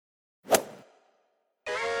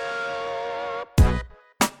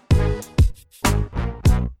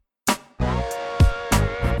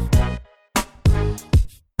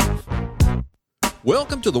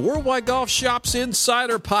Welcome to the Worldwide Golf Shop's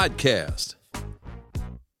Insider Podcast,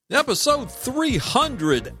 episode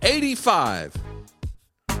 385.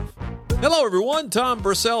 Hello, everyone. Tom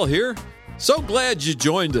Brissell here. So glad you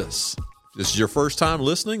joined us. If this is your first time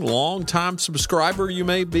listening, long-time subscriber you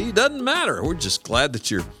may be, doesn't matter. We're just glad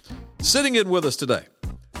that you're sitting in with us today.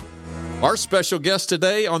 Our special guest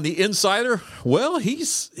today on the Insider, well,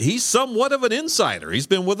 he's somewhat of an insider. He's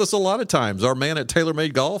been with us a lot of times. Our man at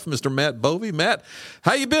TaylorMade Golf, Mr. Matt Bovee. Matt,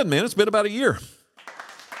 how you been, man? It's been about a year.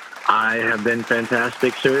 I have been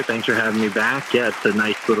fantastic, sir. Thanks for having me back. Yeah, it's a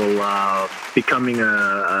nice little becoming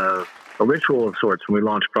a ritual of sorts when we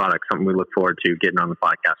launch products, something we look forward to getting on the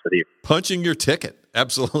podcast with you. Punching your ticket.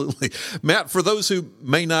 Absolutely. Matt, for those who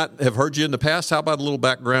may not have heard you in the past, how about a little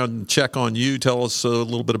background check on you? Tell us a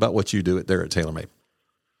little bit about what you do there at TaylorMade.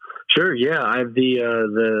 Sure. Yeah, I have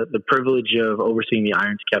the privilege of overseeing the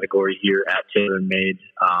irons category here at TaylorMade.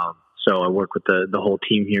 So I work with the whole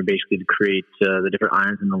team here basically to create the different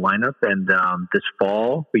irons in the lineup. And this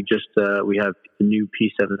fall, we have the new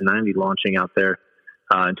P790 launching out there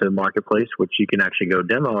into the marketplace, which you can actually go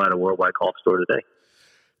demo at a Worldwide Golf store today.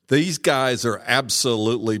 These guys are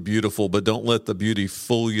absolutely beautiful, but don't let the beauty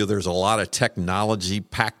fool you. There's a lot of technology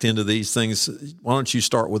packed into these things. Why don't you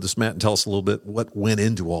start with us, Matt, and tell us a little bit what went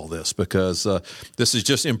into all this, because this is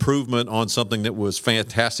just improvement on something that was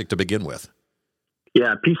fantastic to begin with.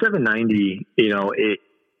 Yeah, P790,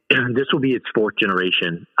 this will be its fourth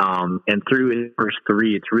generation. And through its first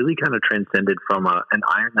three, it's really kind of transcended from an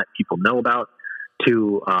iron that people know about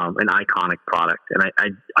to an iconic product. And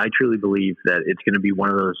I truly believe that it's going to be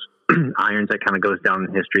one of those irons that kind of goes down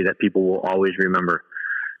in history that people will always remember.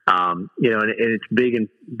 And it's big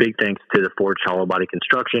thanks to the forged hollow body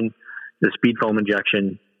construction, the speed foam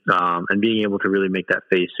injection, and being able to really make that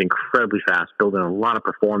face incredibly fast, build in a lot of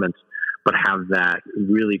performance, but have that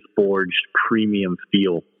really forged premium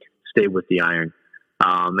feel stay with the iron.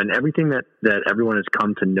 And everything that everyone has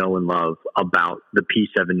come to know and love about the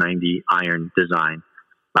P790 iron design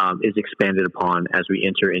is expanded upon as we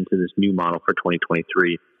enter into this new model for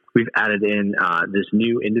 2023. We've added in this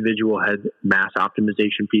new individual head mass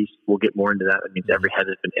optimization piece. We'll get more into that. That means every head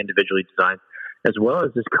has been individually designed, as well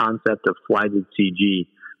as this concept of flighted CG,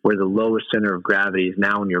 where the lowest center of gravity is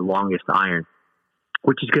now in your longest iron,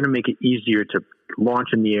 which is going to make it easier to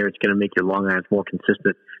launch in the air. It's going to make your long irons more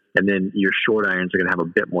consistent. And then your short irons are going to have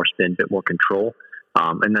a bit more spin, bit more control.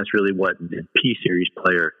 And that's really what the P-Series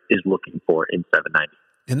player is looking for in 790.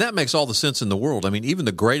 And that makes all the sense in the world. I mean, even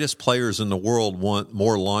the greatest players in the world want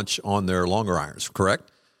more launch on their longer irons,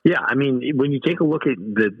 correct? Yeah, I mean, when you take a look at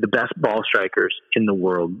the best ball strikers in the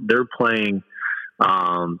world, they're playing, a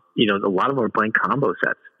lot of them are playing combo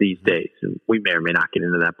sets these days. And we may or may not get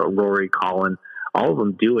into that, but Rory, Colin, all of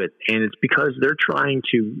them do it, and it's because they're trying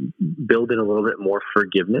to build in a little bit more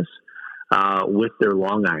forgiveness with their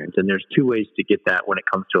long irons. And there's two ways to get that when it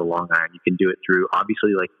comes to a long iron. You can do it through,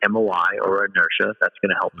 obviously, like MOI or inertia. That's going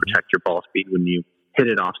to help protect your ball speed when you hit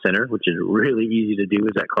it off center, which is really easy to do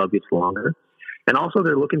as that club gets longer. And also,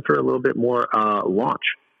 they're looking for a little bit more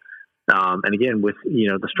launch. And again, with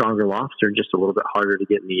the stronger lofts, they're just a little bit harder to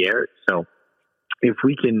get in the air. So if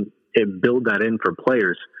we can build that in for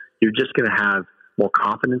players, you're just going to have more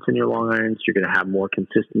confidence in your long irons. You're going to have more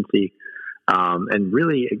consistency. And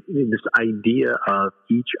really, this idea of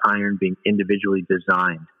each iron being individually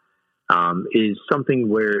designed is something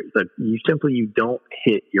where you don't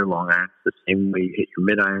hit your long irons the same way you hit your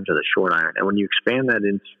mid irons or the short iron. And when you expand that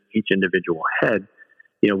into each individual head,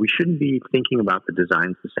 we shouldn't be thinking about the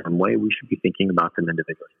designs the same way. We should be thinking about them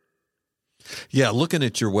individually. Yeah, looking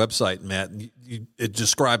at your website, Matt, it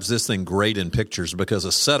describes this thing great in pictures, because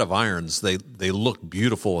a set of irons, they look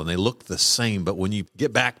beautiful and they look the same. But when you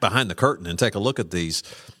get back behind the curtain and take a look at these,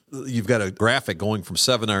 you've got a graphic going from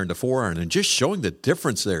 7-iron to 4-iron and just showing the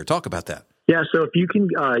difference there. Talk about that. Yeah, so if you can,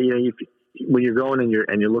 when you're going and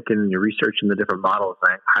you're looking and you're researching the different models,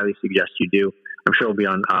 I highly suggest you do. I'm sure it'll be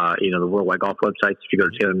on the Worldwide Golf websites. If you go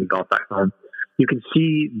to TaylorMadeGolf.com. You can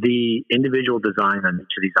see the individual design on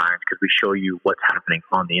each of these irons because we show you what's happening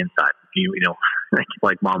on the inside.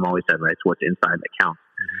 Like Mom always said, right? It's what's inside that counts.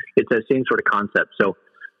 Mm-hmm. It's the same sort of concept. So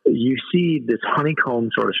you see this honeycomb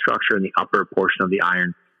sort of structure in the upper portion of the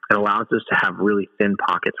iron. It allows us to have really thin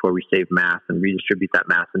pockets where we save mass and redistribute that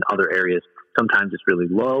mass in other areas. Sometimes it's really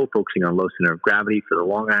low, focusing on low center of gravity for the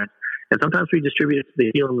long irons. And sometimes we distribute it to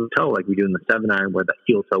the heel and the toe, like we do in the 7-iron, where the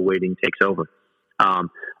heel-toe weighting takes over.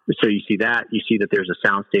 So you see that. You see that there's a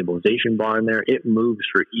sound stabilization bar in there. It moves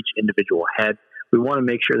for each individual head. We want to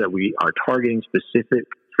make sure that we are targeting specific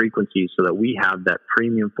frequencies so that we have that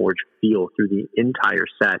premium forged feel through the entire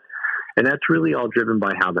set. And that's really all driven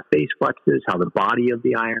by how the face flexes, how the body of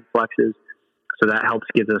the iron flexes. So that helps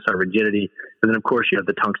give us our rigidity. And then, of course, you have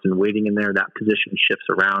the tungsten weighting in there. That position shifts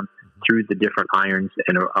around through the different irons,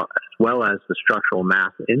 and as well as the structural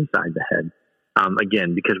mass inside the head.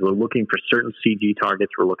 Again, because we're looking for certain CG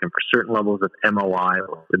targets, we're looking for certain levels of MOI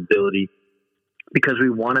or stability, because we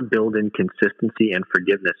want to build in consistency and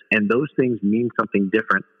forgiveness. And those things mean something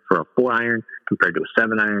different for a 4-iron compared to a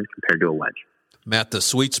 7-iron compared to a wedge. Matt, the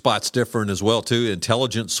sweet spot's different as well, too.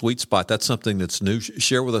 Intelligent sweet spot. That's something that's new.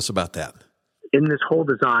 Share with us about that. In this whole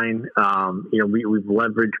design, we've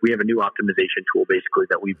leveraged, we have a new optimization tool basically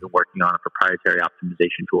that we've been working on, a proprietary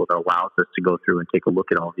optimization tool that allows us to go through and take a look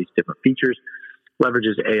at all these different features,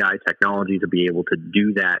 leverages AI technology to be able to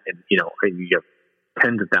do that. And, you have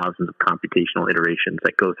tens of thousands of computational iterations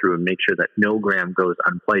that go through and make sure that no gram goes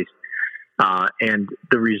unplaced. And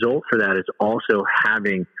the result for that is also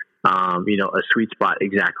having, a sweet spot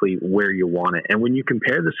exactly where you want it. And when you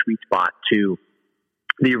compare the sweet spot to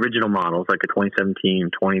the original models, like a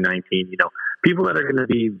 2017, 2019, people that are going to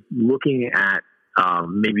be looking at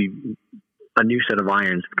maybe a new set of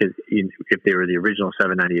irons, because if they were the original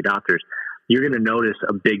 790 adopters, you're going to notice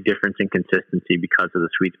a big difference in consistency because of the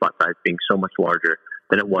sweet spot size being so much larger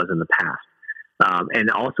than it was in the past.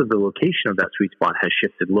 And also the location of that sweet spot has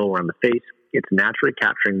shifted lower on the face. It's naturally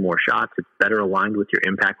capturing more shots. It's better aligned with your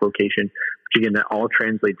impact location, which again, that all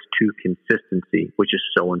translates to consistency, which is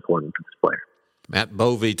so important for this player. Matt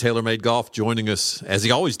Bovee, TaylorMade Golf, joining us, as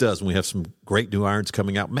he always does when we have some great new irons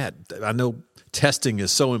coming out. Matt, I know testing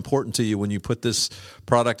is so important to you when you put this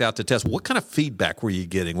product out to test. What kind of feedback were you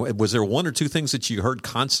getting? Was there one or two things that you heard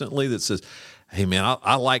constantly that says, hey, man,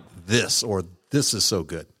 I like this, or this is so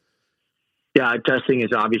good? Yeah, testing is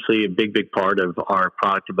obviously a big, big part of our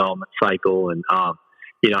product development cycle. And,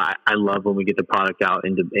 I love when we get the product out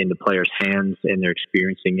into players' hands and they're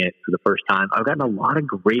experiencing it for the first time. I've gotten a lot of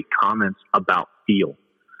great comments about feel,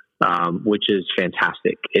 which is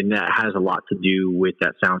fantastic. And that has a lot to do with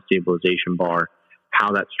that sound stabilization bar,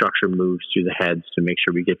 how that structure moves through the heads to make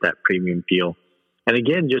sure we get that premium feel. And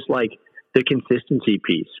again, just like the consistency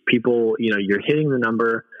piece, people, you're hitting the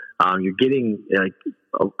number, you're getting,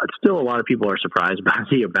 still a lot of people are surprised by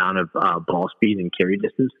the amount of ball speed and carry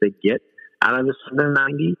distance they get out of the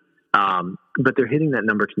 790, but they're hitting that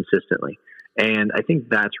number consistently. And I think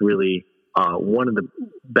that's really one of the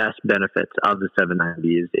best benefits of the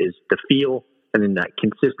 790 is the feel, and then that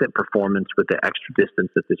consistent performance with the extra distance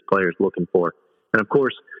that this player is looking for. And of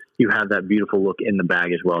course, you have that beautiful look in the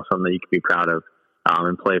bag as well, something that you can be proud of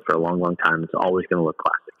and play for a long, long time. It's always going to look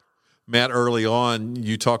classic. Matt, early on,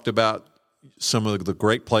 you talked about some of the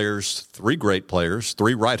great players, three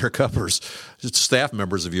Ryder Cuppers, staff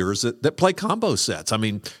members of yours that play combo sets. I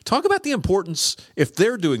mean, talk about the importance, if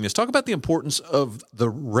they're doing this, talk about the importance of the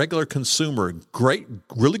regular consumer, great,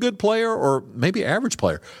 really good player or maybe average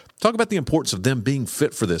player. Talk about the importance of them being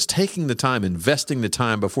fit for this, taking the time, investing the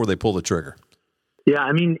time before they pull the trigger. Yeah,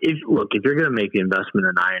 I mean, if you're going to make the investment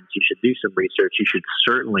in irons, you should do some research. You should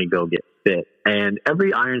certainly go get fit. And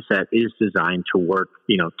every iron set is designed to work,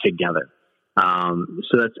 together.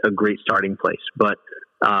 So that's a great starting place. But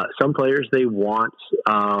some players, they want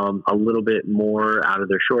a little bit more out of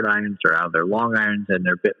their short irons or out of their long irons, and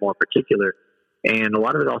they're a bit more particular. And a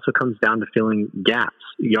lot of it also comes down to filling gaps.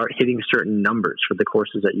 You're hitting certain numbers for the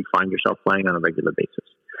courses that you find yourself playing on a regular basis.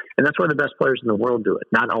 And that's why the best players in the world do it.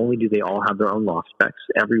 Not only do they all have their own loft specs,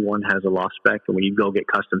 everyone has a loft spec. And when you go get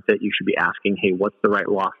custom fit, you should be asking, hey, what's the right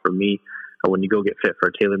loft for me? And when you go get fit for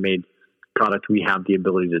a TaylorMade product, we have the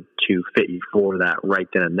ability to fit you for that right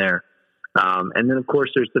then and there. And then, of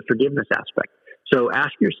course, there's the forgiveness aspect. So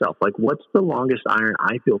ask yourself, what's the longest iron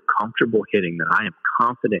I feel comfortable hitting, that I am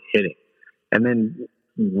confident hitting? And then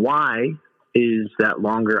why is that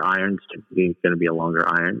longer iron going to be a longer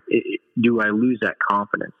iron? Do I lose that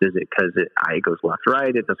confidence? Is it because it goes left,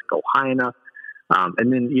 right? It doesn't go high enough?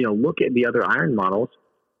 And then, look at the other iron models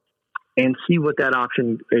and see what that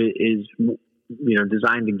option is,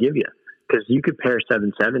 designed to give you. Because you could pair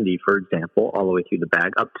 770, for example, all the way through the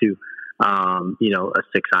bag up to, a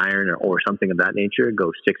 6-iron or something of that nature,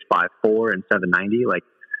 go 6.54 and 790.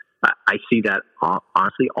 I see that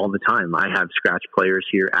honestly all the time. I have scratch players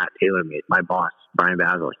here at TaylorMade. My boss, Brian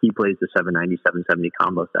Basil, he plays the 790, 770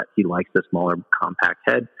 combo set. He likes the smaller compact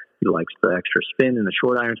head. He likes the extra spin and the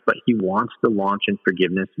short irons, but he wants the launch and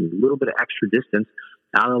forgiveness and a little bit of extra distance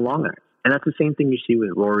out of the long irons. And that's the same thing you see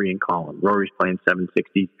with Rory and Colin. Rory's playing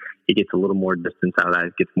 760s. He gets a little more distance out of that.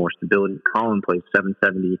 He gets more stability. Colin plays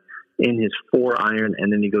 770 in his 4-iron,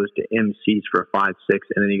 and then he goes to MCs for a 5.6,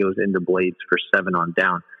 and then he goes into blades for 7 on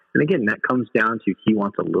down. And again, that comes down to he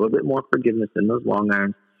wants a little bit more forgiveness in those long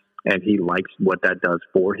irons, and he likes what that does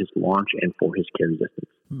for his launch and for his carry distance.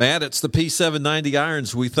 Matt, it's the P790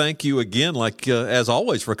 irons. We thank you again, as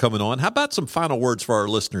always, for coming on. How about some final words for our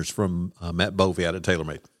listeners from Matt Bovee out at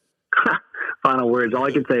TaylorMade? Final words. All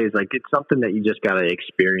I can say is it's something that you just got to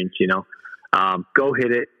experience, Go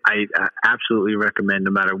hit it. I absolutely recommend,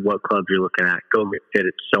 no matter what club you're looking at, go get fit.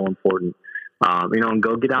 It's so important. And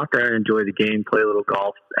go get out there, enjoy the game, play a little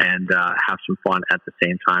golf, and have some fun at the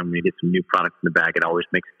same time. When you get some new products in the bag, it always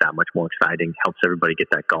makes it that much more exciting, helps everybody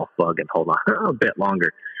get that golf bug and hold on a bit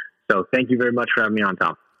longer. So thank you very much for having me on,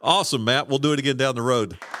 Tom. Awesome, Matt. We'll do it again down the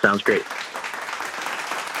road. Sounds great.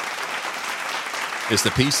 It's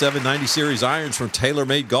the P790 Series irons from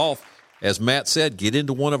TaylorMade Golf. As Matt said, get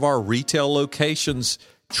into one of our retail locations.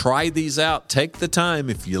 Try these out. Take the time.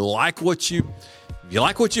 If you like what you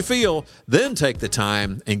feel, then take the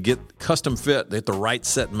time and get custom fit at the right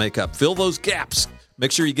set and makeup. Fill those gaps.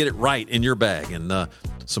 Make sure you get it right in your bag. And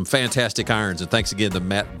some fantastic irons. And thanks again to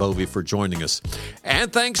Matt Bovee for joining us.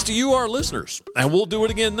 And thanks to you, our listeners. And we'll do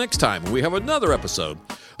it again next time when we have another episode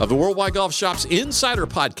of the Worldwide Golf Shops Insider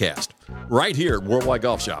Podcast right here at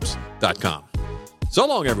worldwidegolfshops.com. So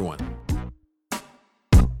long, everyone.